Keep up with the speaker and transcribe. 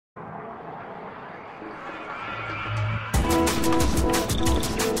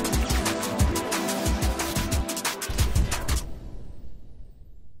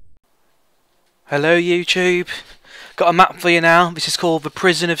Hello YouTube, got a map for you now. This is called the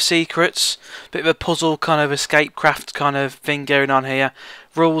Prison of Secrets. Bit of a puzzle kind of escape craft kind of thing going on here.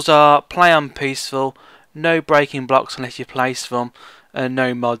 Rules are play on peaceful, no breaking blocks unless you place them, and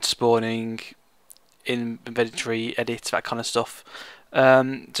no mod spawning, inventory edits, that kind of stuff.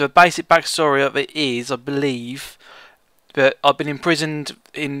 So the basic backstory of it is, I believe, that I've been imprisoned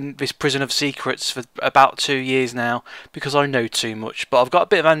in this Prison of Secrets for about 2 years now because I know too much. But I've got a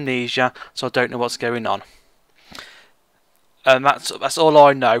bit of amnesia, so I don't know what's going on. And that's all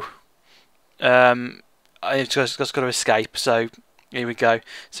I know. I've just got to escape. So here we go.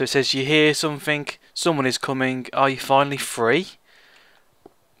 So it says you hear something. Someone is coming. Are you finally free?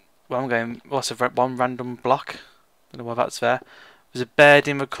 Well, I'm going. What's one random block? Don't know why that's there. There's a bed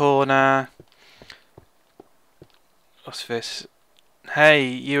in the corner. What's this? Hey,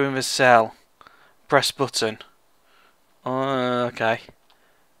 you in the cell. Press button. Oh, okay.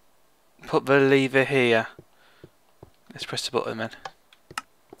 Put the lever here. Let's press the button then. Is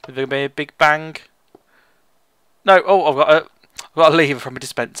there gonna be a big bang? No. Oh, I've got a lever from a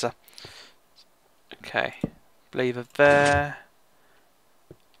dispenser. Okay. Lever there.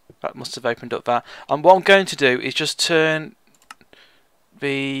 That must have opened up that. And what I'm going to do is just turn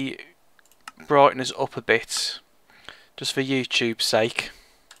the brightness up a bit. Just for YouTube's sake,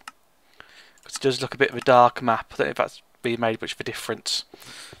 because it does look a bit of a dark map. I don't know if that's really made much of a difference,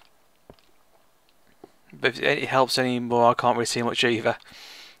 but if it helps any more, I can't really see much either.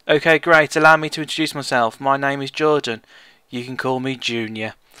 Okay, great. Allow me to introduce myself. My name is Jordan. You can call me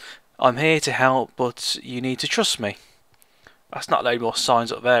Junior. I'm here to help, but you need to trust me. That's not loads more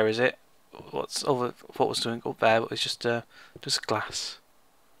signs up there, is it? What's over? What was doing up there? But it's just glass.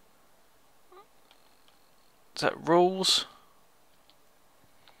 Is that rules?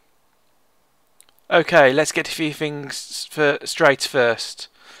 Okay, let's get a few things straight first.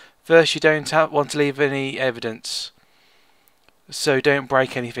 First, you don't want to leave any evidence, so don't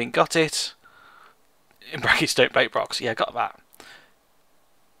break anything. Got it? In brackets, don't break rocks. Yeah, got that.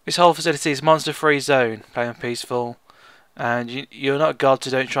 This whole facility is a monster-free zone. Play on peaceful, and you're not a god,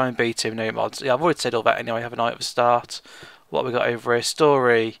 so don't try and beat him. No mods. Yeah, I've already said all that anyway. Have a night at the start. What we got over here?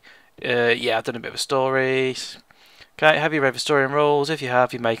 Story. Yeah, I've done a bit of a story. Okay, have you read the story and rules? If you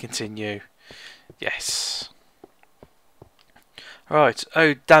have, you may continue. Yes. Right.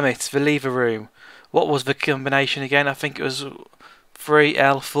 Oh, damn it. The lever room. What was the combination again? I think it was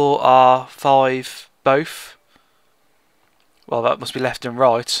 3L, 4R, 5, both. Well, that must be left and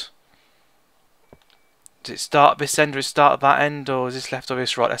right. Does it start at this end or does it start at that end? Or is this left or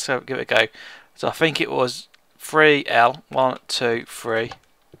this right? Let's give it a go. So I think it was 3L. 1, 2, 3.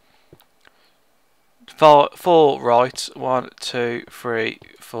 4 right, 1, 2, 3,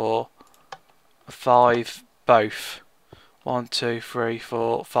 4, 5, both. 1, 2, 3,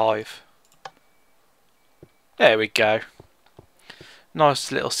 4, 5. There we go.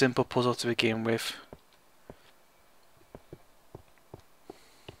 Nice little simple puzzle to begin with.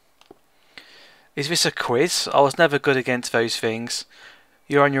 Is this a quiz? I was never good against those things.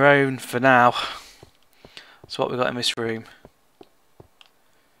 You're on your own for now. That's what we got in this room.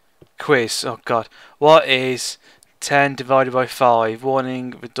 Quiz. Oh god. What is 10 divided by 5?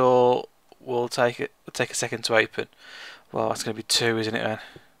 Warning, the door will take a second to open. Well, that's going to be 2, isn't it then?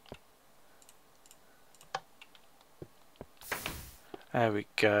 There we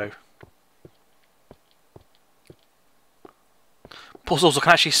go. Puzzles I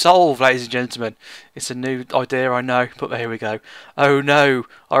can actually solve, ladies and gentlemen. It's a new idea, I know, but here we go. Oh no,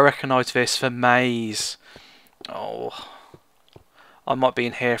 I recognise this for maze. Oh, I might be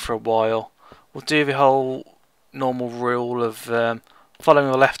in here for a while. We'll do the whole normal rule of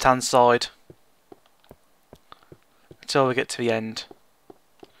following the left hand side until we get to the end.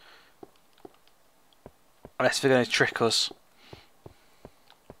 Unless they're going to trick us.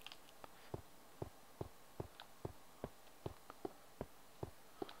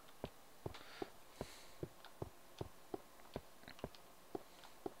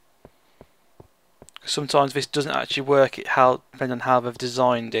 Sometimes this doesn't actually work, depending on how they've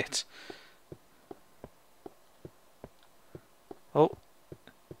designed it. Oh,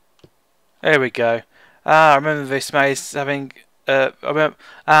 there we go. I remember this maze having a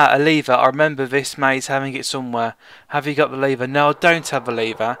lever. I remember this maze having it somewhere. Have you got the lever? No, I don't have the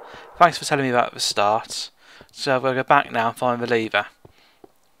lever. Thanks for telling me that at the start. So I'm going to go back now and find the lever.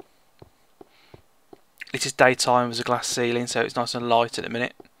 It is daytime with a glass ceiling, so it's nice and light at the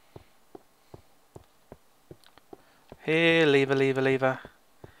minute. Here, lever, lever, lever.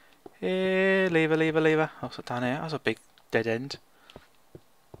 Here, lever, lever, lever. Oh, so down here. That's a big dead end.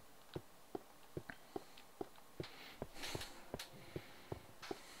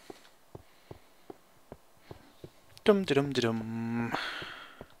 Dum de dum de dum.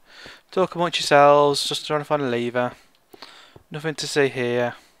 Talk amongst yourselves, just trying to find a lever. Nothing to see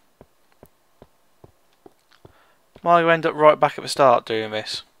here. Might end up right back at the start doing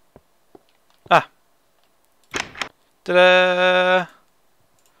this. Ah! Ta-da!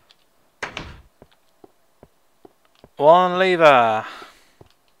 One lever.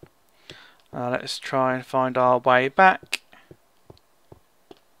 Let's try and find our way back.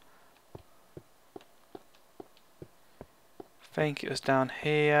 I think it was down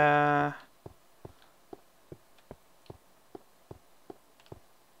here.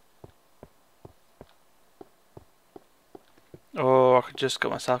 Oh, I just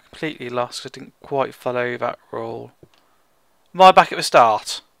got myself completely lost because I didn't quite follow that rule. Am I back at the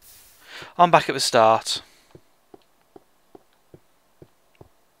start? I'm back at the start.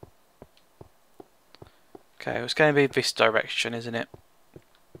 Okay, it's going to be this direction, isn't it?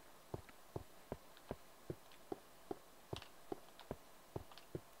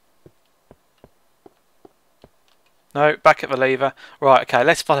 No, back at the lever. Right, okay,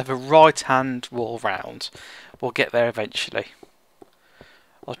 let's follow the right-hand wall round. We'll get there eventually.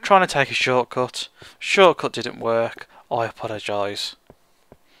 I was trying to take a shortcut. Shortcut didn't work. I apologise.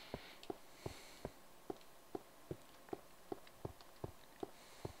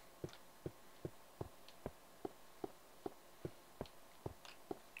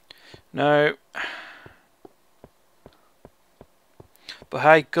 No. But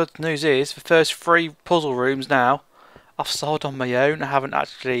hey, good news is, the first 3 puzzle rooms now, I've solved on my own. I haven't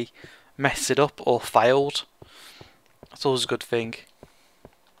actually messed it up or failed. That's always a good thing.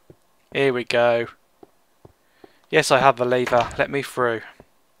 Here we go. Yes, I have the lever. Let me through.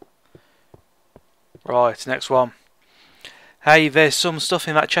 Right, next one. Hey, there's some stuff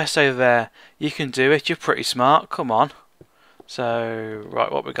in that chest over there. You can do it. You're pretty smart. Come on. So,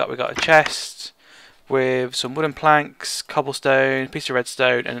 right, what we got? We got a chest with some wooden planks, cobblestone, piece of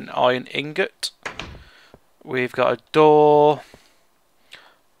redstone, and an iron ingot. We've got a door.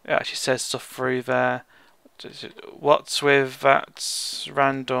 It actually says stuff through there. What's with that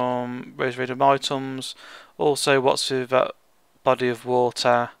random items? Also, what's with that body of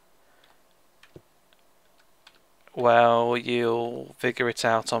water? Well, you'll figure it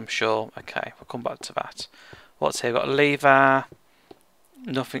out, I'm sure. Okay, we'll come back to that. What's here? Got a lever.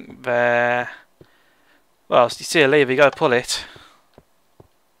 Nothing there. Well, you see a lever, you gotta pull it.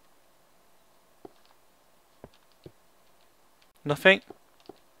 Nothing.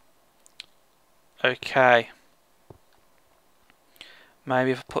 Okay. Maybe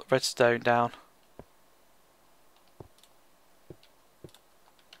if I put redstone down.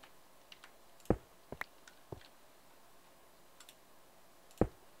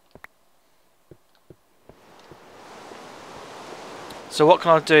 So what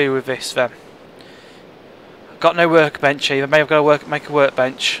can I do with this then? I've got no workbench either. Maybe I've got to make a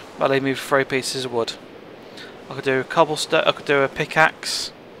workbench. That'll leave me with 3 pieces of wood. I could do a cobblestone. I could do a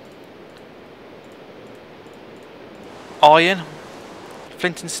pickaxe. Iron.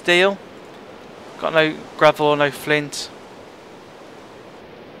 Flint and steel. Got no gravel or no flint.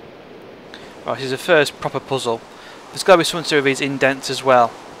 Right, this is the first proper puzzle. There's got to be something to do with these indents as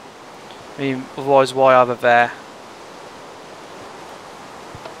well. I mean, otherwise why are they there?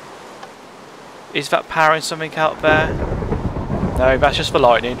 Is that powering something out there? No, that's just for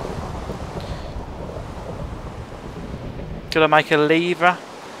lightning. Could I make a lever?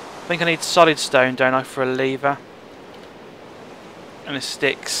 I think I need solid stone, don't I, for a lever? And the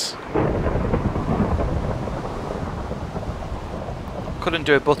sticks. Couldn't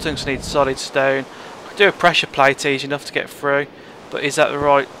do a button because I need solid stone. I could do a pressure plate easy enough to get through, but is that the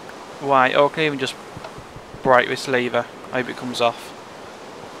right way? Or I can even just break this lever. Maybe it comes off.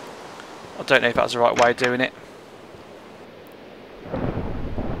 I don't know if that's the right way of doing it.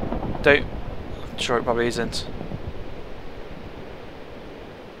 I'm sure it probably isn't.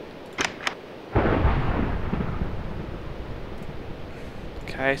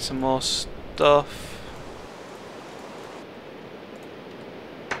 Okay, some more stuff.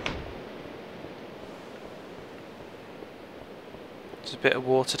 There's a bit of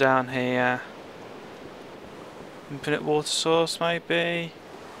water down here. Infinite water source maybe.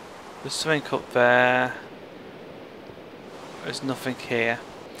 There's something up there. There's nothing here.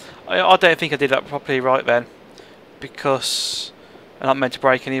 I don't think I did that properly right then, because I'm not meant to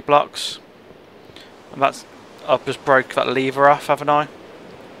break any blocks. And I've just broke that lever off, haven't I?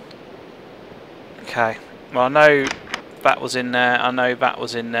 Okay. Well, I know That was in there. I know that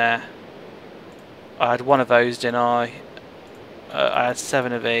was in there. I had one of those, didn't I? I had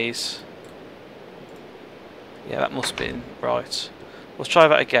 7 of these. Yeah, that must be right. Let's try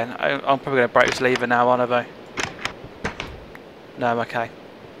that again. I'm probably going to break this lever now, aren't I? No, I'm okay.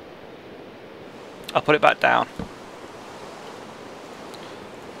 I'll put it back down.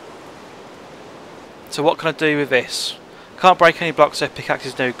 So what can I do with this? Can't break any blocks, so pickaxe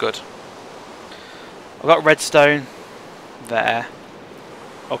is no good. I've got redstone there.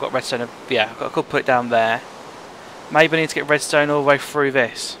 I've got redstone, yeah, I could put it down there. Maybe I need to get redstone all the way through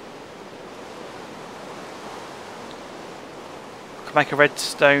this. I could make a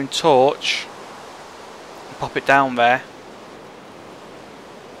redstone torch and pop it down there.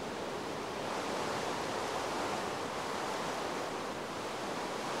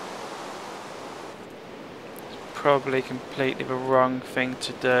 It's probably completely the wrong thing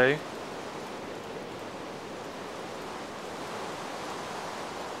to do.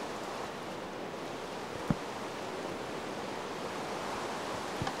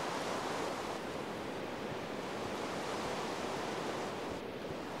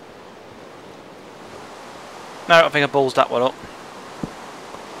 No, I think I balls that one up.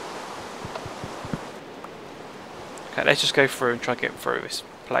 Okay, let's just go through and try and get through this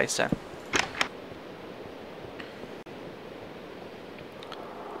place then.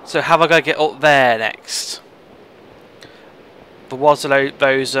 So how am I going to get up there next? There was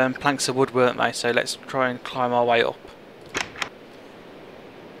those planks of wood, weren't they? So let's try and climb our way up.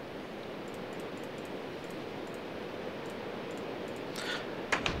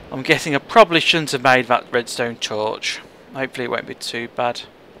 I'm guessing I probably shouldn't have made that redstone torch. Hopefully it won't be too bad.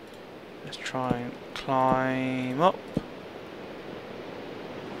 Let's try and climb up.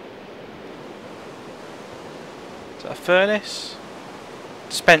 Is that a furnace?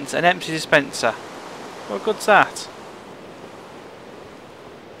 Dispenser, an empty dispenser. What good's that?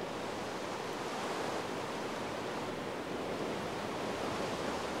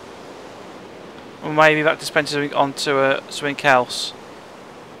 Or maybe that dispenser onto something else.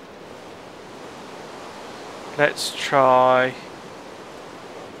 Let's try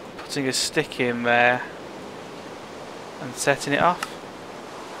putting a stick in there and setting it off.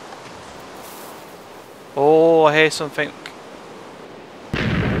 Oh, I hear something.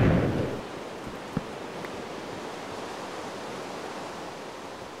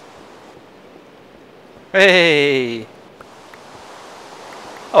 Hey!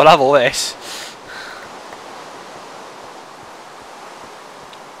 Oh, I'll have all this.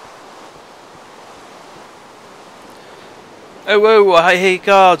 Oh, I hear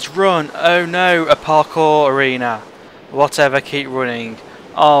guards, run! Oh no, a parkour arena. Whatever, keep running.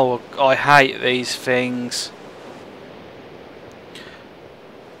 Oh, I hate these things.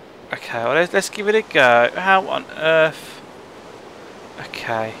 Okay, well, let's give it a go. How on earth?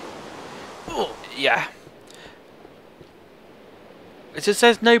 Okay. Oh, yeah. It just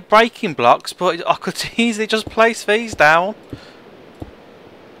says no breaking blocks, but I could easily just place these down.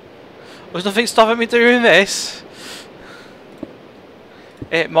 There's nothing stopping me doing this.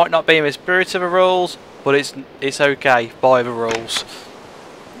 It might not be in the spirit of the rules, but it's okay by the rules.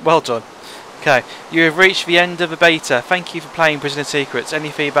 Well done. Okay, you have reached the end of the beta. Thank you for playing Prisoner Secrets. Any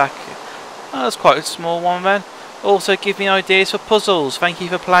feedback? Oh, that's quite a small one then. Also, give me ideas for puzzles. Thank you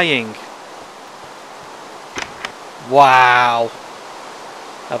for playing. Wow.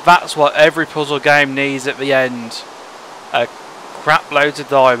 Now that's what every puzzle game needs at the end. A crap loads of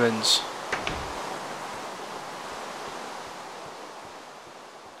diamonds.